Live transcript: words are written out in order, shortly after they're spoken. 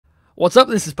What's up,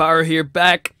 this is Power here,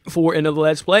 back for another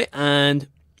Let's Play, and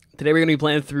today we're going to be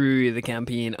playing through the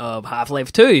campaign of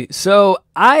Half-Life 2. So,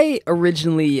 I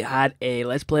originally had a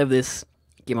Let's Play of this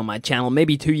game on my channel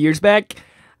maybe 2 years back.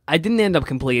 I didn't end up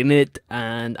completing it,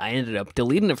 and I ended up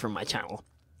deleting it from my channel.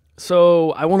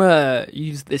 So, I want to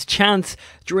use this chance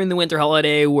during the winter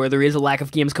holiday where there is a lack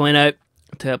of games coming out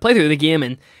to play through the game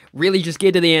and really just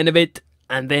get to the end of it,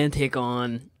 and then take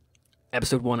on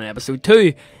Episode 1 and Episode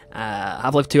 2.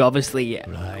 Half-Life 2 obviously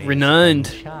renowned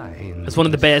as one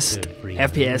of the best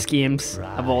FPS games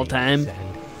of all time.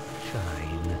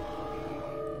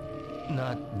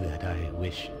 Not that I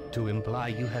wish to imply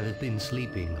you have been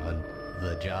sleeping on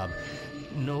the job.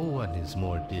 No one is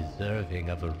more deserving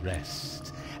of a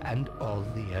rest, and all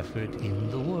the effort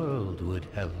in the world would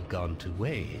have gone to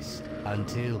waste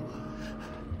until...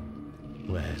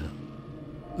 well,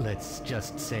 let's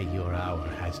just say your hour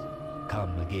has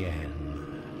come again.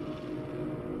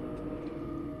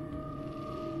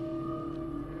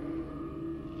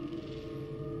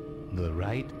 The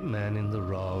right man in the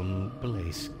wrong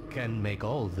place can make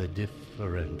all the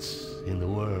difference in the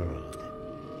world.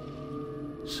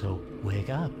 So wake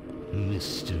up,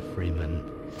 Mr. Freeman.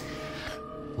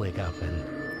 Wake up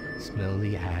and smell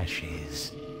the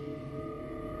ashes.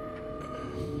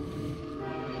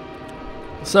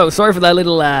 So, sorry for that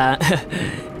little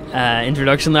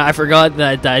introduction there. I forgot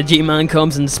that G-Man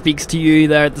comes and speaks to you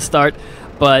there at the start.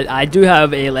 But I do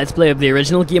have a Let's Play of the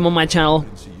original game on my channel.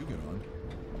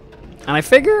 And I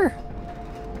figure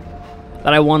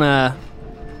that I want to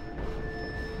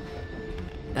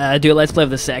do a Let's Play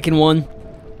of the second one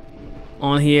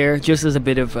on here, just as a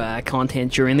bit of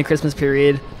content during the Christmas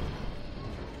period.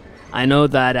 I know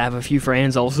that I have a few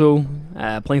friends also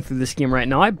playing through this game right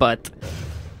now, but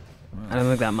I don't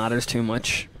think that matters too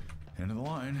much. End of the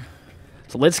line.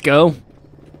 So let's go.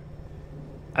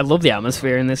 I love the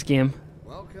atmosphere in this game.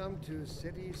 Welcome to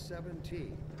City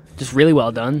 17. Just really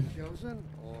well done. Chosen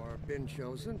or been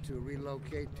chosen to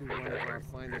relocate to one of our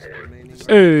finest remaining.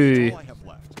 Hey. All I have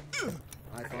left.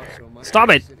 I thought so much. Stop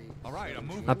it. All right, I'm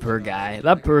moving. That poor guy.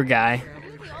 That poor guy. Are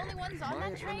we the only ones on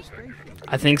that train?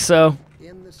 I think so.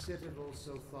 In the citadel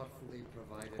so thoughtfully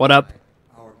provided What up?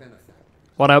 by our benefactors.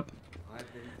 What up? I've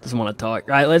been Doesn't want to talk.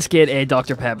 Right, let's get a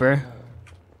Dr. Pepper.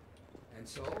 and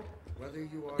so whether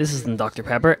you are This isn't Dr.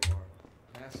 Pepper.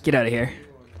 Get out of here.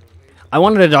 I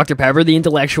wanted a Dr. Pepper, the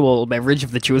intellectual beverage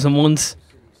of the chosen ones.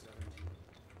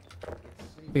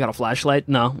 We got a flashlight?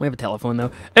 No, we have a telephone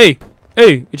though. Hey!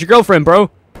 Hey! It's your girlfriend,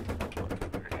 bro!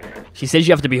 She says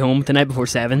you have to be home tonight before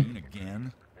 7.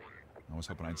 Again? I was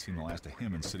hoping I'd seen the last of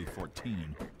him in City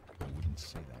 14. I wouldn't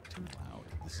say that too loud.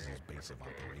 This is his base of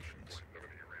operations.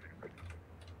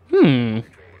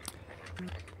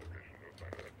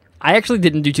 I actually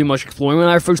didn't do too much exploring when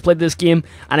I first played this game,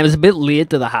 and I was a bit late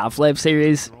to the Half-Life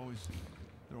series.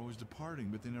 They're always departing,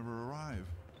 but they never arrive.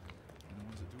 And the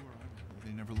ones that do arrive,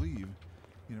 they never leave.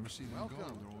 You never see them go. They're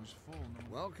always full.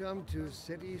 Welcome to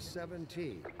City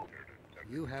 17.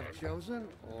 You have chosen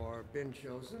or been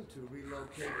chosen to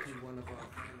relocate to one of our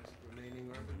finest remaining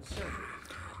urban centers.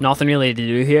 Nothing really to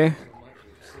do here. So much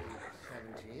of City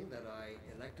 17 that I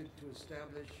elected to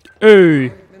establish Hey!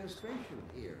 my administration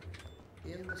here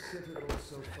in the citadel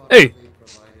so Hey! thoughtfully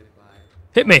provided by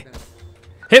Hit me! our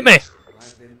benefactors. Hit me!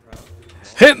 I've been proud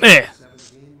to Hit me! call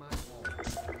 17 my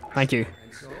home. Thank you.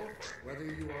 And so, whether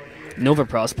you are here Nova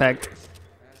Prospect.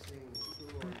 passing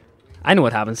through or I know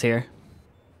what happens here.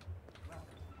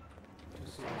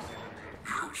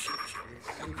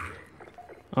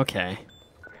 Okay.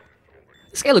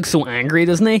 This guy looks so angry,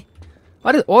 doesn't he?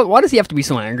 Why does he have to be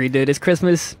so angry, dude? It's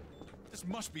Christmas. This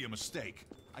must be a mistake.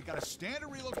 I got a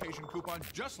standard relocation coupon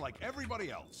just like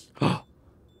everybody else.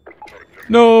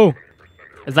 No!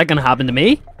 Is that gonna happen to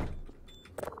me?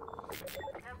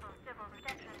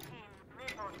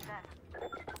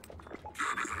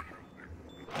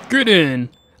 Get in!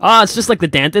 Ah, it's just like the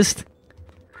dentist.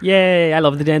 Yay, I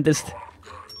love the dentist.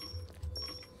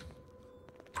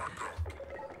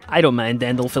 I don't mind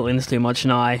dental fillings too much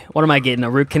now. What am I getting? A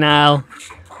root canal?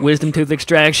 Wisdom tooth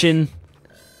extraction?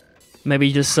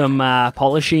 Maybe just some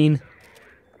polishing?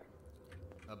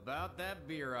 About that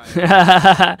beer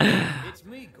I It's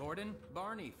me, Gordon.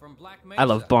 Barney from Black Mesa. I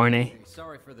love Barney.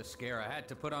 Sorry for the scare. I had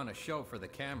to put on a show for the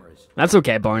cameras. That's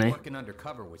okay, Barney. Working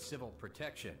undercover with civil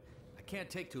protection. I can't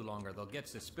take too long or they'll get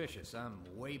suspicious. I'm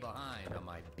way behind on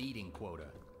my beating quota.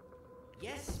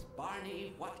 Yes,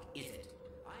 Barney, what is it?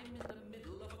 I'm in the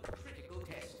middle of a critical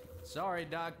test. Sorry,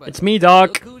 Doc, but It's me,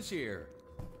 Doc. Look who's here.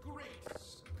 Great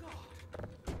Scott!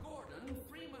 Gordon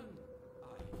Freeman! I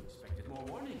expected more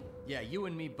warning. Yeah, you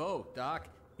and me both, Doc.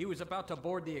 He was about to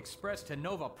board the express to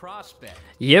Nova Prospect.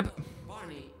 Yep.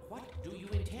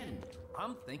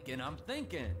 I'm thinking. Alex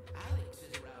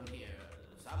is around here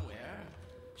somewhere.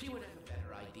 She would have a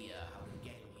better idea how to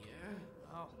get here.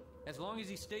 Oh, as long as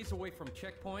he stays away from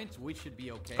checkpoints, we should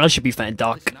be okay. That should be fine,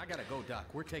 Doc. Listen, I gotta go, Doc.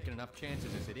 We're taking enough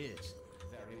chances as it is.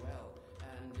 Very well.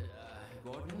 And,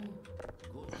 Gordon?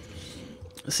 Good to see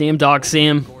you. See him, Doc. See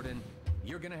him. Gordon,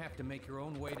 you're gonna have to make your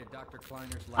own way to Dr.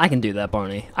 Kleiner's lab. I can do that,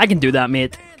 Barney. I can do that,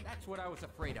 mate. Man, that's what I was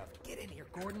afraid of. Get in here,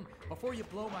 Gordon, before you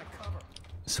blow my cover.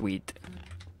 Sweet.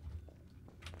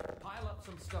 Pile up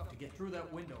some stuff to get through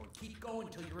that window and keep going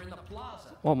till you're in the plaza.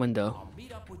 What window? I'll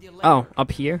meet up with you later. Oh,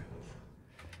 up here?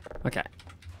 Okay.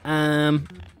 I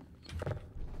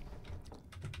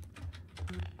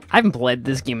haven't played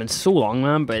this game in so long,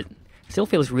 man, but it still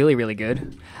feels really, really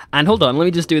good. And hold on, let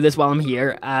me just do this while I'm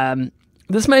here.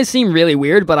 This might seem really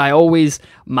weird, but I always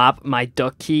map my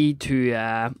duck key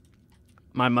to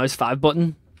my mouse 5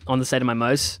 button on the side of my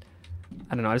mouse.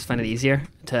 I don't know, I just find it easier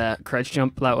to crouch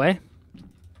jump that way.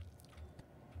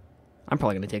 I'm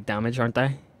probably going to take damage, aren't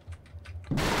I?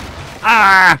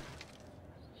 Ah!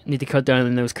 Need to cut down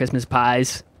on those Christmas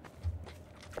pies.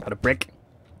 Got a brick.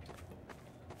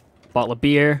 Bottle of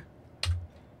beer.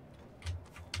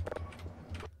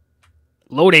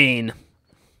 Loading.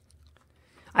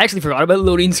 I actually forgot about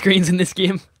loading screens in this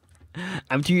game.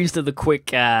 I'm too used to the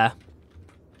quick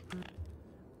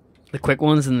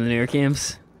ones in the newer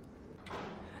games.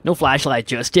 No flashlight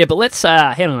just yet, but let's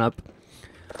head on up.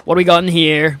 What do we got in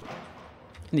here?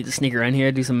 Need to sneak around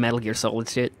here, do some Metal Gear Solid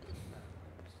shit.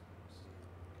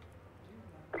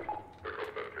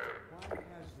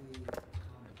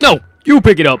 No, you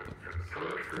pick it up.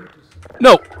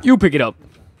 No, you pick it up.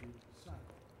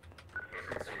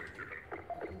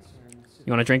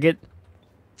 You want to drink it?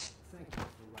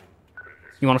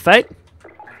 You want to fight?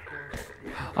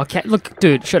 Okay, look,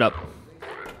 dude, shut up.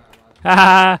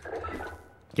 Haha.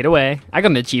 Get away. I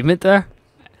got an achievement there.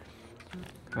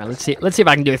 Alright, let's see if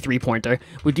I can do a 3-pointer.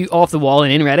 We do off the wall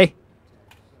and in, ready?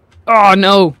 Oh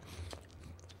no!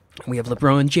 We have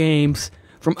LeBron James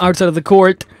from outside of the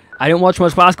court. I didn't watch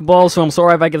much basketball, so I'm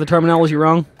sorry if I get the terminology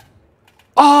wrong.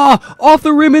 Ah! Oh, off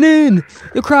the rim and in!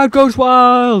 The crowd goes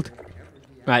wild!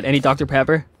 Right, any Dr.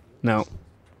 Pepper? No.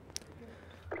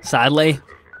 Sadly.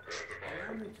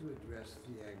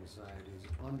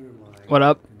 What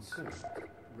up?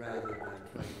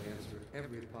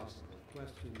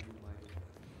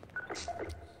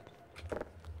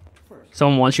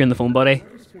 Someone wants you on the phone, buddy.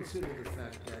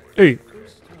 Hey!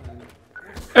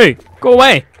 Hey! Go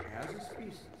away!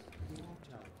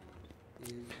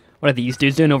 What are these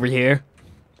dudes doing over here?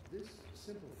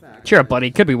 Cheer up, buddy.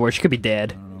 Could be worse. Could be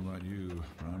dead. I don't know about you,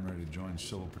 but I'm ready to join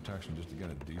civil protection just to get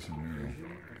a decent meal.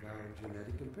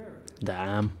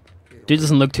 Damn. Dude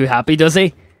doesn't look too happy, does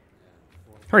he?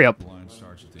 Hurry up. The line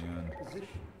starts at the end.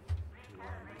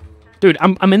 Dude,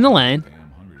 I'm in the line.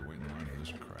 I'm hungry to wait in line for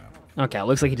this crap. Okay,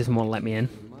 looks like he doesn't want to let me in.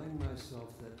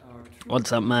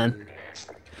 What's up, man?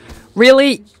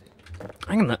 Really?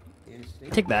 I'm gonna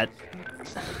take that.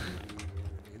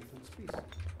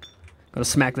 Gonna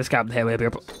smack this guy with the head with a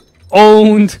beer.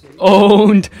 Owned!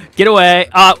 Owned! Get away!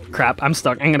 Oh, crap. I'm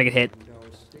stuck. I'm gonna get hit.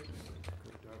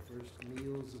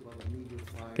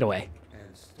 Get away.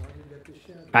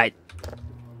 Alright.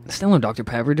 Still no Dr.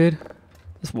 Pepper, dude.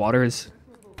 This water is...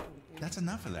 That's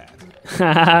enough of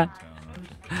that.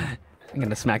 I'm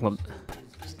gonna smack him up.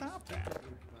 Stop that.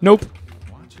 Nope.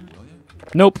 Watch it, will you?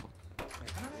 Nope.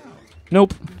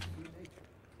 Nope.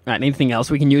 Alright, anything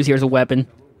else we can use here as a weapon?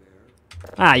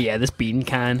 Ah, yeah, this bean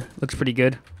can. Looks pretty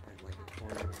good.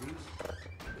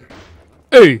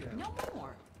 Hey! No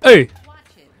more. Hey! Watch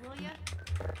it, will ya?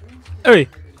 Hey!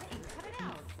 Cut it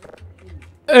out.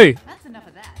 Hey! That's enough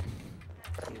of that.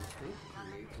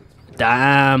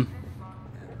 Damn.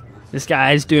 This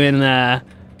guy's doing the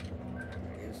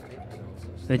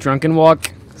drunken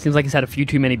walk. Seems like he's had a few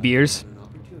too many beers.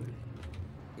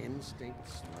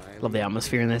 Love the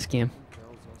atmosphere in this game.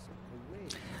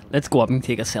 Let's go up and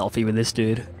take a selfie with this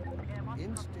dude.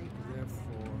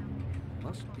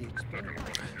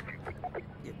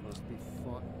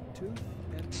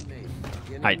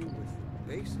 Alright.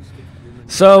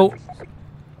 So,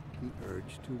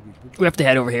 we have to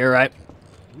head over here, right?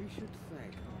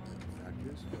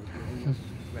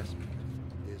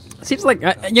 Seems like,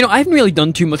 you know, I haven't really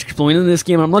done too much exploring in this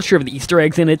game. I'm not sure of the Easter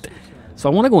eggs in it. So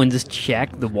I want to go and just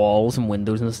check the walls and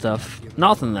windows and stuff.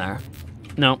 Nothing there.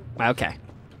 No. Okay.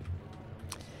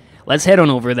 Let's head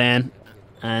on over then.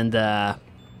 And,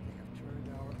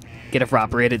 get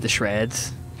evaporated to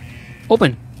shreds.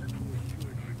 Open.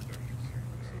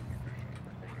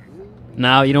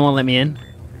 No, you don't want to let me in?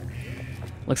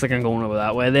 Looks like I'm going over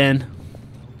that way then.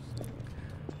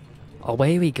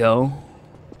 Away we go.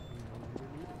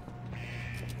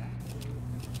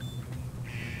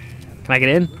 Can I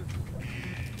get in?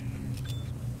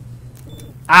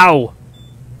 Ow!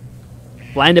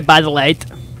 Blinded by the light.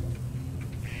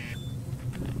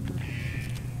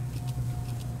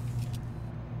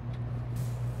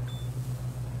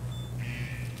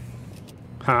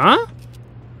 Huh?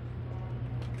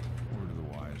 Word of the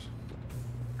wise.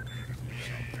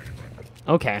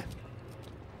 Okay.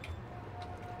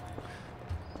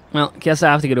 Well, guess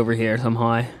I have to get over here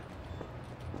somehow.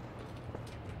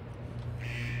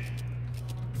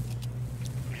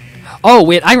 Oh,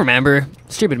 wait, I remember.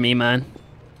 Stupid me, man.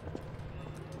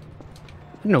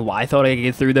 I don't know why I thought I could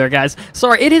get through there, guys.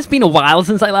 Sorry, it has been a while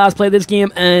since I last played this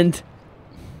game, and...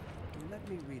 Let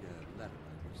me read a letter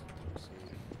I recently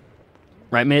received.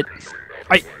 Right, mate?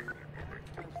 Right.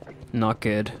 Not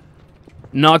good.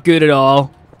 Not good at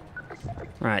all.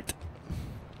 Right.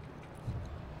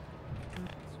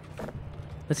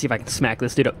 Let's see if I can smack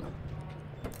this dude up.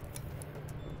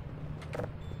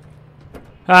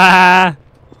 Ah!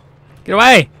 Get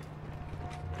away!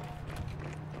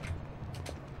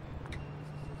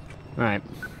 Alright.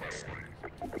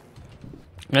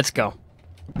 Let's go.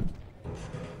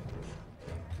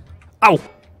 Ow!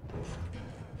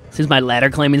 Since my ladder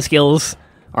climbing skills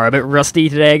are a bit rusty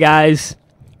today, guys.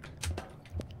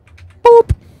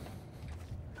 Boop!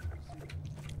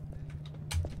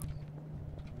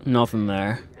 Nothing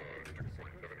there.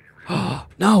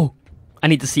 No! I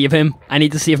need to save him. I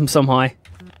need to save him somehow. I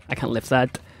can't lift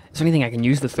that. Is there anything I can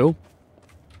use to throw?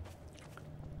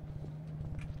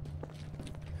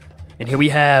 And here we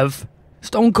have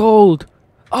Stone Cold.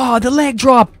 Oh, the leg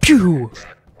drop. Pew!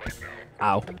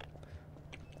 Ow.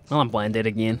 Well, I'm blinded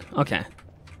again. Okay.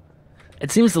 It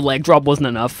seems the leg drop wasn't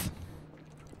enough.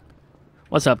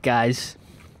 What's up, guys?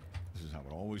 This is how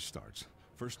it always starts.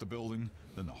 First the building,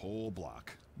 then the whole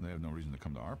block. They have no reason to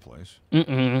come to our place.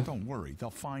 Don't worry, they'll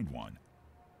find one.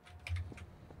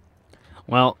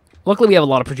 Well, luckily we have a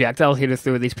lot of projectiles here to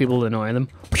throw at these people to annoy them.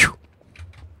 Pew!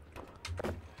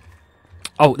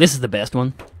 Oh, this is the best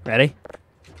one. Ready?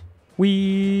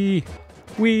 Wee!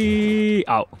 Wee!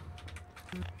 Oh.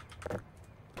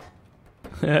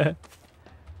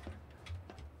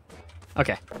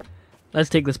 Okay. Let's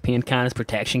take this paint can as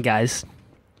protection, guys.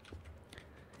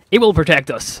 It will protect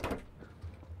us.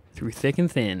 Through thick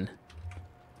and thin.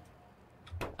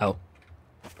 Oh.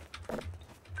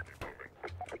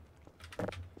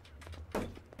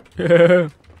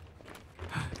 Dude!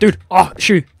 Oh,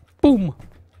 shoot! Boom!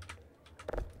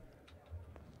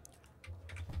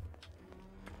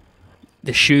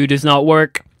 The shoe does not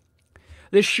work.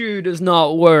 The shoe does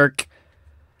not work.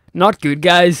 Not good,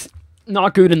 guys.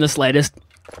 Not good in the slightest.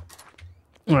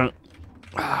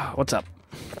 What's up?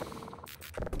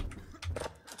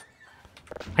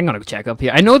 I'm gonna go check up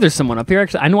here. I know there's someone up here,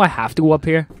 actually. I know I have to go up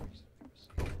here.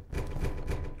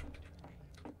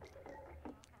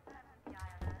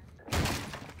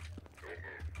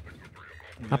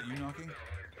 Was that you knocking?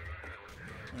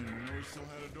 I didn't even know we still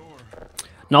had a door.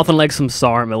 Nothing like some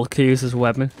sour milk to use as a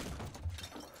weapon.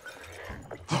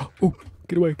 Oh,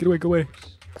 get away, get away, get away.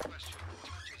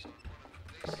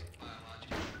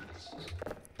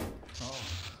 Oh,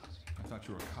 I thought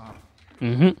you were a cop.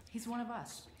 Mm-hmm. He's one of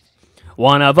us.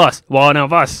 One of us. One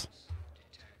of us.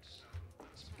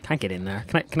 Can't get in there.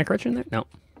 Can I crouch in there? No.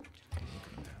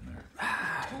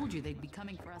 I told you they'd be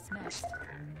coming for us next. I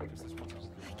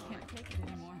can't take it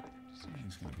anymore.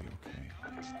 Everything's gonna be okay.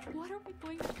 What are we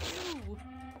going to do? You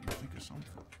think of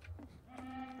something.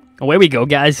 Away we go,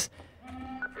 guys.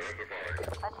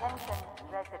 Attention,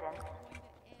 residents.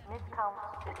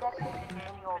 Miscounts detected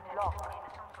in your block.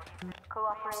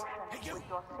 Cooperation with your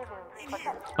civil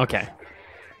protection. Okay.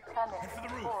 Permit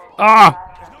full. Ah!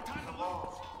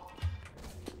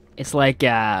 It's like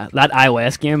that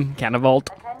iOS game, Cannavault.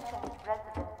 Attention,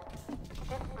 residents.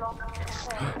 This block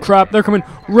contains Crap, they're coming.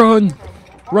 Run!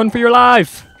 Run for your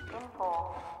life!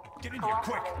 info. Get in here,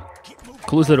 quick! Keep moving.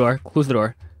 Close the door. Close the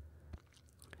door.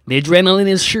 The adrenaline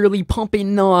is surely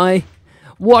pumping now.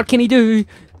 What can he do?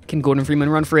 Can Gordon Freeman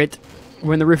run for it?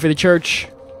 We're in the roof of the church.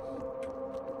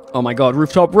 Oh my god,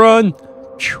 rooftop run!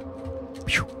 Phew.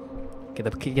 Phew. Get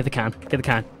the can. Get the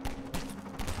can.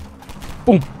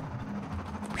 Boom!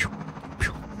 Phew.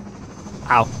 Phew.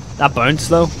 Ow. That bounced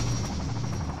though.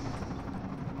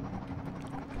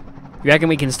 You reckon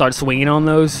we can start swinging on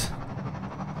those?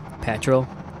 Petrol.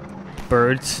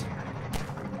 Birds.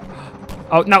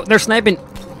 Oh, no, they're sniping.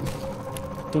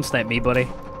 Don't snipe me, buddy.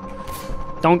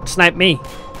 Don't snipe me.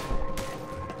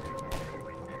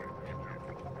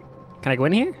 Can I go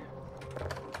in here?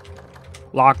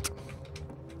 Locked.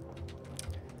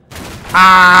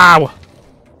 Ow!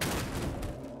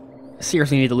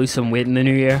 Seriously need to lose some weight in the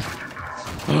new year.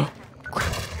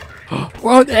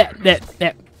 Whoa,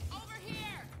 that.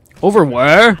 Over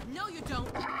where? No, you don't.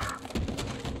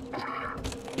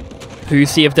 Who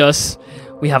saved us?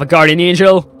 We have a guardian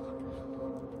angel.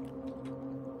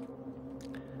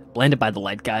 Blinded by the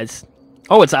light, guys.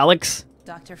 Oh, it's Alex.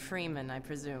 Dr. Freeman, I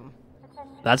presume.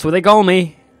 That's what they call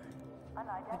me. I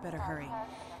better hurry.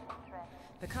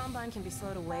 The Combine can be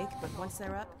slow to wake, but once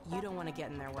they're up, you don't want to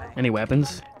get in their way. Any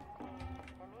weapons?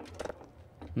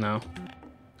 No.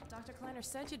 Dr. Kleiner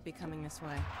said you'd be coming this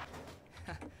way.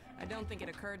 I don't think it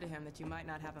occurred to him that you might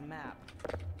not have a map.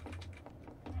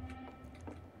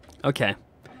 Okay.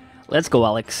 Let's go,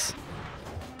 Alex.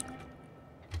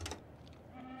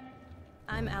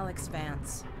 I'm Alex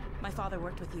Vance. My father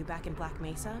worked with you back in Black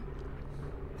Mesa.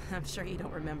 I'm sure you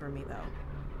don't remember me, though.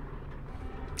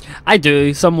 I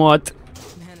do, somewhat.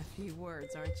 Man, a few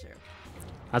words, aren't you?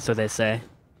 That's what they say.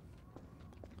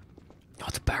 Oh,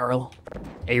 it's a barrel.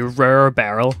 A rare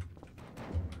barrel.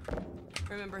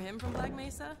 Remember him from Black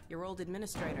Mesa? Your old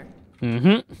administrator. Mm-hmm.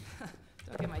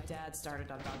 Don't get my dad started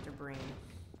on Dr. Breen.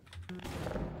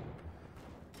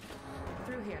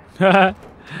 Through here.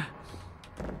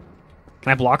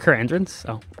 Can I block her entrance?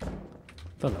 Oh.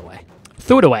 Throw it away.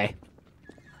 Throw it away.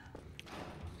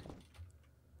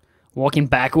 Walking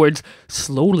backwards,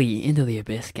 slowly into the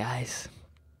abyss, guys.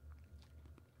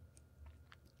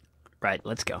 Right,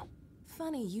 let's go.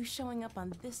 Funny, you showing up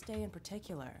on this day in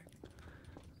particular.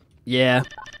 Yeah.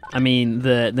 I mean,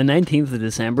 the 19th of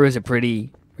December is a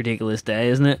pretty ridiculous day,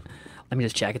 isn't it? Let me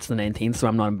just check. It's the 19th, so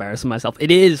I'm not embarrassing myself.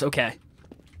 It is! Okay.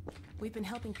 We've been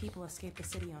helping people escape the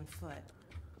city on foot.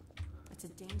 It's a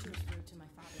dangerous route to my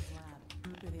father's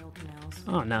lab, through the old canals.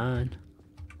 Oh, none.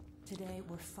 Today,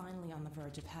 we're finally on the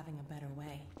verge of having a better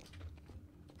way.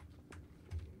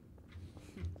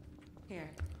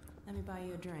 Here, let me buy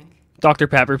you a drink. Dr.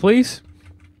 Pepper, please.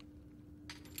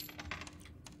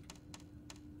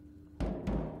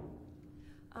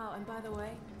 Oh, and by the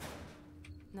way,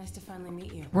 nice to finally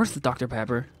meet you. Where's the Dr.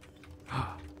 Pepper?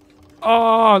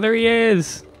 Oh, there he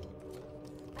is.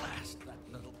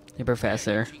 Hey,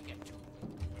 Professor.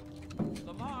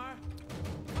 Lamar,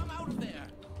 come out of there.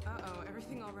 Uh-oh,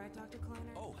 everything all right, Dr. Kleiner?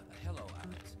 Oh, hello,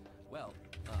 Alex. Well,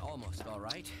 almost all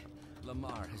right.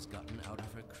 Lamar has gotten out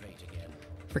of her crate again.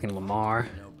 Freaking Lamar.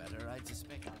 No better, I'd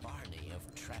suspect Barney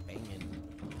of trapping and...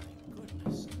 My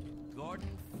goodness.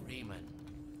 Gordon Freeman.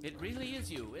 It really is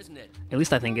you, isn't it? At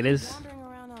least I think it is. Wandering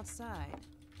around outside.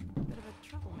 Bit of a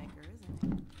troublemaker,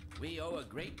 isn't it? We owe a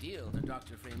great deal to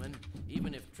Dr. Freeman,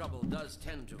 even if trouble does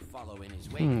tend to follow in his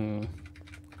wake.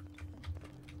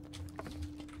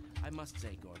 I must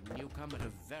say, Gordon, you come at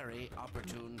a very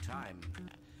opportune time.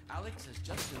 Alex has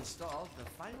just installed the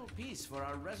final piece for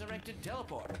our resurrected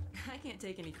teleport. I can't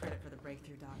take any credit for the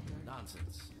breakthrough, Doctor.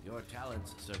 Nonsense. Your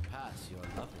talents surpass your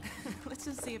loveliness. Let's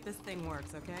just see if this thing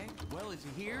works, okay? Well, is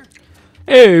he here?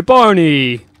 Hey,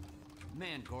 Barney.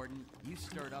 Man, Gordon, you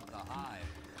stirred up the hive.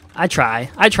 I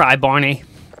try, Barney.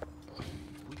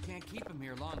 We can't keep him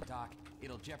here long, Doc.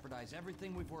 It'll jeopardize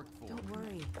everything we've worked for. Don't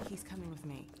worry, he's coming with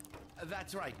me.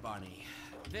 That's right, Barney.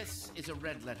 This is a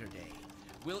red letter day.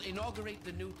 We'll inaugurate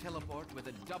the new teleport with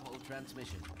a double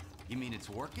transmission. You mean it's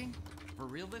working? For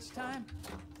real this time?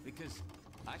 Because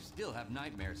I still have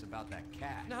nightmares about that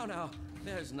cat. No,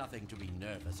 there's nothing to be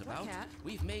nervous about. cat?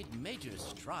 We've made major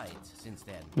strides since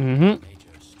then.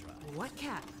 Major strides. What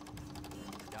cat?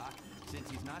 Doc, since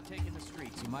he's not taking the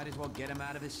streets, you might as well get him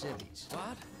out of his civvies.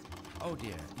 What? Oh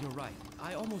dear, you're right.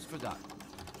 I almost forgot.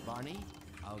 Barney,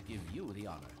 I'll give you the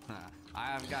honor.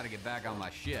 I've got to get back on my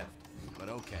shift, but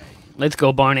okay. Let's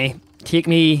go, Barney. Take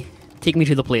me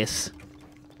to the place.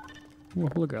 Oh,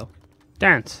 hello, girl.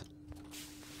 Dance.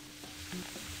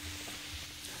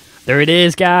 There it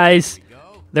is, guys.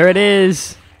 There it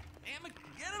is. Damn it,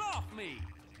 get it off me!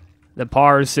 The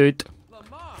power suit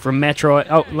Lamar! from Metroid.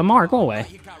 Oh, Lamar, go away.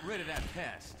 You got rid of that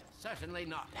pest. Certainly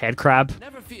not. Head crab.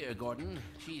 Never fear, Gordon.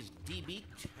 She's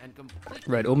debeaked and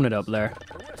completely... Right, open it up there.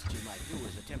 The worst you might do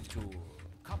is attempt to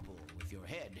couple with your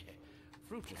head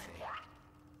fruitlessly.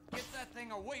 Get that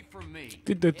thing away from me!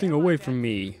 Get that thing away from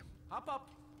me. Hop up.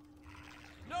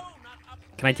 No, not up.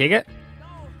 Can I take it?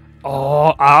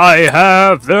 Oh, I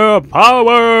have the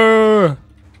power!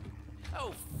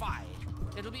 Oh, fine.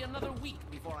 It'll be another week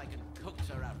before I can coax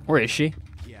her out. Where is she?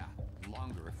 Yeah,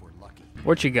 longer if we're lucky.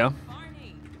 Where'd she go?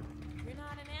 Barney, you're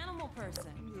not an animal person.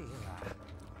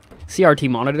 CRT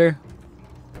monitor.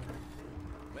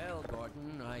 Well,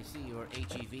 Gordon, I see your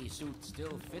HEV suit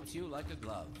still fits you like a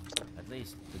glove. At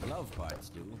least the glove parts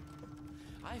do.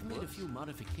 I've made a few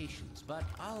modifications, but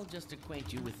I'll just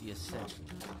acquaint you with the essentials.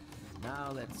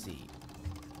 Now, let's see.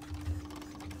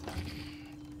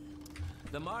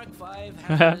 The Mark V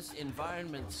hazardous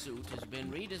environment suit has been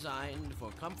redesigned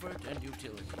for comfort and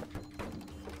utility.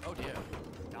 Oh dear.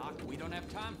 Doc, we don't have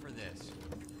time for this.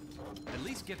 At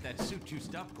least get that suit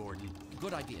juiced up, Gordon.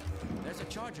 Good idea. There's a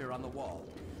charger on the wall.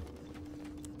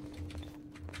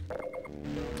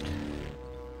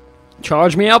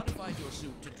 Charge me up. Modify your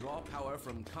suit to draw power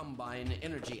from Combine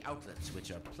energy outlets,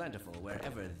 which are plentiful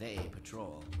wherever they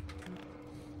patrol.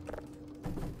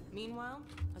 Meanwhile,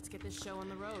 let's get this show on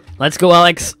the road. Let's go,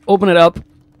 Alex. Open it up.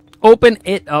 Open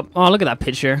it up. Oh, look at that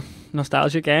picture.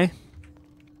 Nostalgic, eh?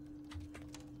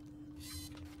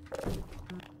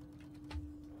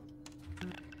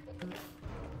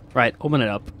 Right, open it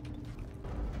up.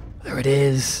 There it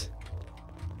is.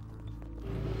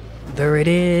 There it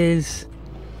is.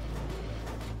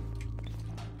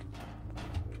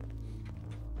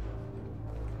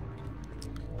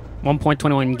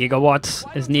 $1.21 gigawatts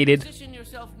is needed. Position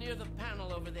yourself near the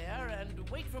panel over there and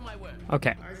wait for my word.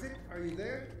 Okay. Isaac, are you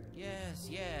there?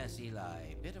 Yes,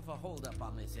 Eli. Bit of a holdup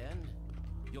on this end.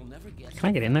 You'll never guess. Can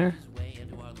I get in there? His way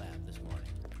into our lab this morning.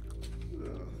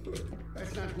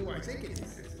 That's not who I think it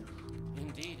is.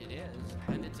 Indeed it is,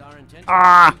 and it's our intention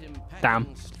Ah, to get him damn.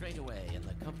 packing straight away in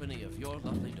the company of your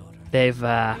lovely daughter. They've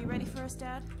Are you ready for us,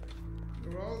 Dad?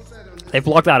 We're all set on this. they've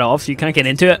blocked that off, so you can't get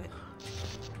into it.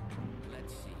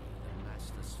 Let's see. The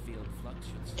massless field flux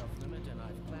should self-limit, and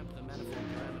I've clamped the manifold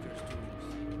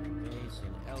parameters to base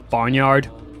and L. Barnyard.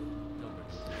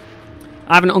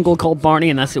 I have an uncle called Barney,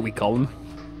 and that's what we call him.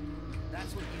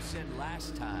 That's what you said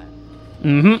last time.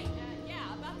 Mm-hmm.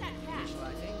 Yeah, about that cat.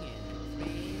 Visualizing in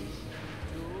 3,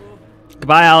 2.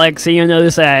 Goodbye, Alex. See you on the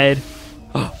other side.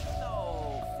 No,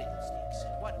 fiddlesticks.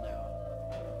 What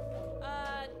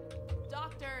now?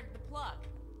 Doctor, the plug.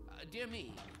 Dear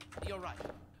me, you're right.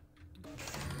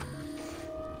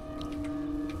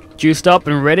 Juiced up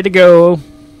and ready to go. You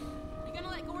gonna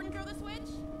let Gordon throw the switch?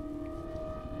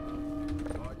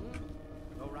 Gordon,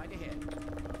 go right ahead.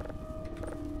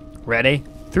 Ready?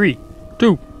 3,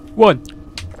 2, 1.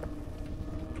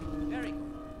 Very good.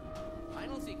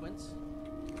 Final sequence.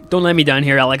 Don't let me down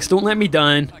here, Alex. Don't let me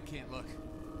down. I can't look.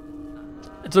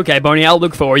 It's okay, Barney. I'll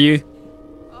look for you.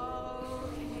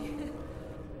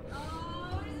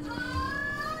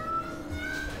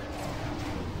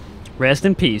 Rest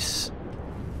in peace.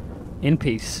 In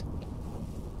peace.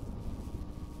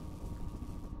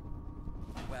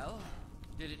 Well,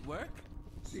 did it work?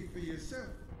 See for yourself.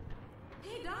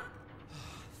 Hey, Doc.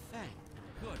 Thank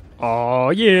goodness. Oh,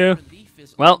 yeah. Relief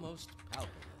is Well. almost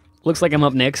palpable. Looks like I'm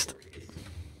up next.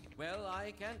 Well,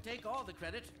 I can't take all the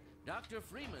credit. Dr.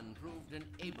 Freeman proved an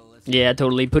able assistant. Yeah,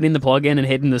 totally. Putting the plug in and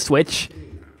hitting the switch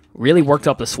really worked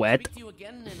up the sweat. Speak to you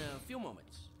again in a few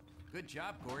moments. Good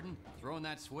job, Gordon. Throwing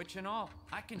that switch and all.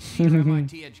 I can see your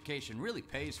MIT education really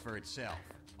pays for itself.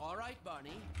 All right, Barney.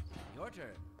 Your turn.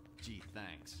 Gee,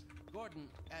 thanks. Gordon,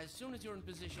 as soon as you're in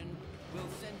position, we'll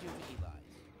send you to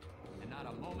Eli's. And not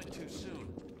a moment too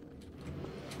soon.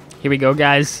 Here we go,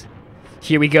 guys.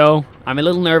 Here we go. I'm a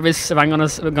little nervous, if I'm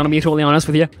gonna be totally honest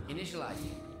with you.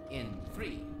 Initializing in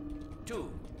 3, 2,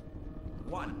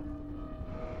 1.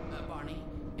 Barney,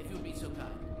 if you'd be so kind.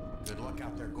 Good luck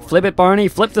out there, Gordon. Flip it, Barney.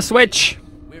 Flip the switch.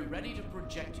 We're ready to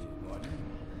project you, Gordon.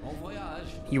 Bon voyage.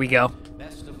 Here we go.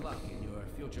 Best of luck in your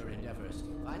future endeavors.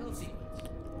 Final sequence.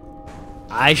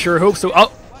 I sure hope so. Oh,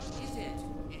 What is it?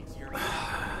 It's your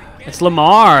it's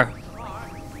Lamar.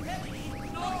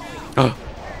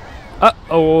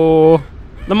 Uh-oh.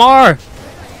 Lamar. He's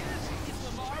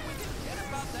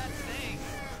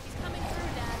coming through,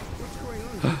 Dad. What's going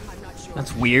on? I'm not sure.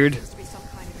 That's weird. Must be some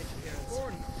kind of interference.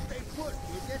 Gordon, stay put.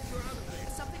 We'll get you out of there.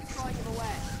 Something's drawing him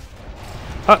away.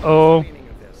 Uh-oh. Meaning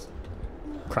of this.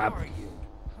 Crap. Who are you?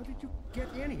 How did you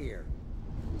get in here?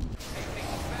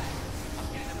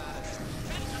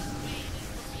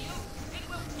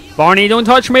 Barney, don't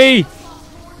touch me.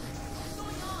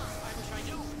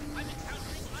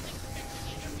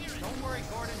 Don't worry,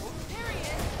 Gordon. There he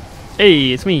is.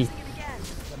 Hey, it's me. See it again.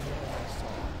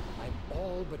 I'm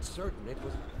all but certain it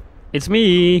was It's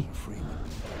me. Freeman.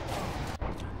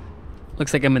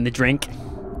 Looks like I'm in the drink.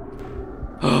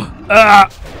 Ah!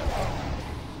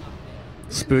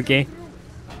 Spooky.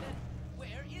 Where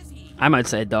is he? I'm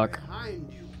outside, Doc.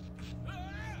 Behind you.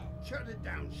 Shut it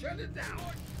down. Shut it down.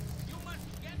 You must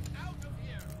get out of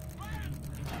here. Run!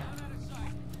 Down out of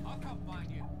sight. I'll come find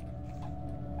you.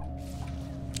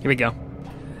 Here we go.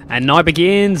 And now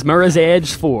begins Mirror's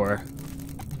Edge 4.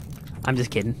 I'm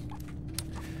just kidding.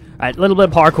 Alright, a little bit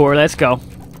of parkour. Let's go.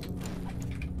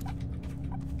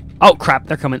 Oh, crap.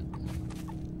 They're coming.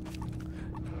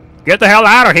 Get the hell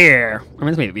out of here!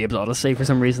 Reminds me of Abe's Odyssey for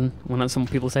some reason. When some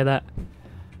people say that.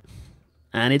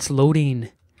 And it's loading.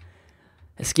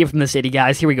 Escape from the city,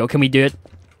 guys. Here we go. Can we do it?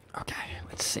 Okay,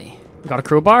 let's see. We got a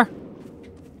crowbar?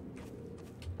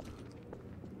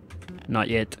 Not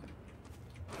yet.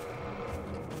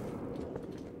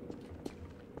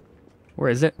 Where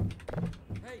is it?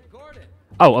 Hey, Gordon.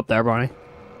 Oh, up there, Barney.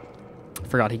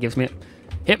 Forgot he gives me it.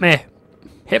 Hit me.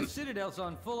 Hit me. The Citadel's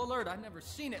on full alert. I've never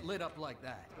seen it lit up like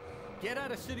that. Get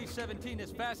out of City 17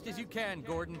 as fast as you can,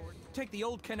 Gordon. Take the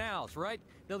old canals, right?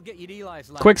 They'll get you to Eli's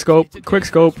lab. Quick scope, It's a quick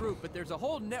dangerous scope. route, but there's a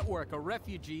whole network of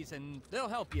refugees, and they'll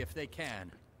help you if they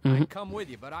can. Mhm. I'd come with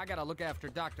you, but I gotta look after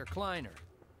Dr. Kleiner.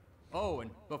 Oh,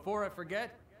 and before I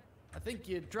forget, I think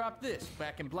you dropped this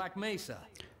back in Black Mesa.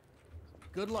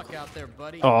 Good luck out there,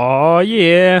 buddy. Oh,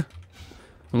 yeah.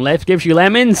 Life gives you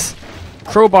lemons.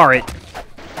 Crowbar it.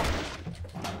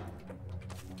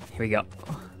 Here we go.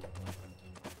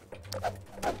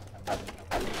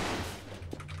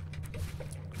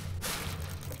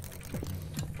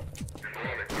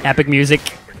 Epic music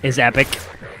is epic.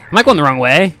 Am I going the wrong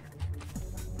way?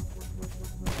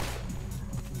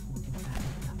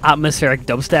 Atmospheric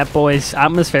dubstep, boys.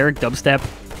 Atmospheric dubstep.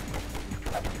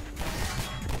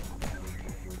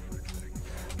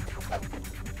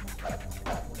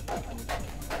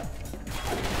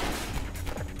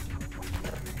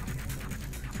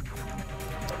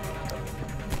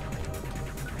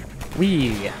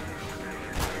 Wee.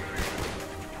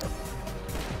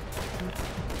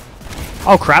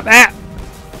 Oh crap! Ah!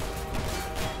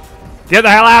 Get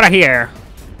the hell out of here!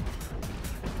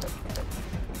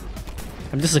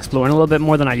 I'm just exploring a little bit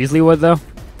more than I usually would, though.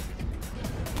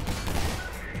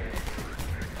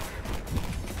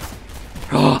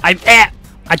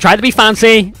 I tried to be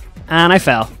fancy, and I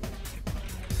fell.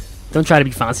 Don't try to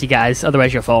be fancy, guys.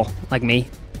 Otherwise, you'll fall, like me,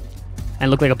 and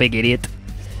look like a big idiot.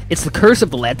 It's the curse of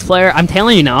the Let's Player. I'm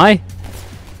telling you now.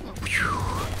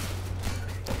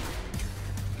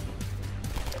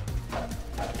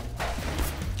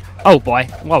 Oh boy!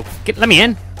 Whoa! Let me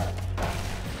in.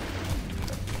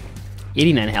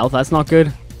 89 health. That's not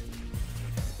good.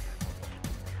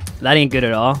 That ain't good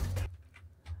at all.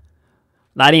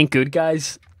 That ain't good,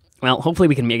 guys. Well, hopefully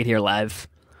we can make it here live.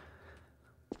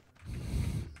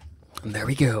 And there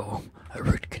we go. A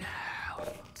root canal.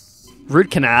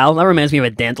 Root canal? That reminds me of a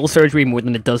dental surgery more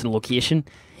than it does in location.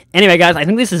 Anyway, guys, I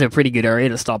think this is a pretty good area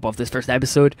to stop off this first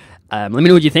episode. Let me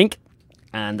know what you think.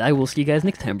 And I will see you guys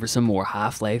next time for some more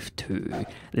Half-Life 2.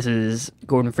 This is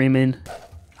Gordon Freeman.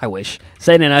 I wish.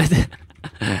 Signing out.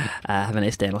 Have a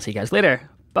nice day, and I'll see you guys later.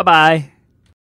 Bye-bye.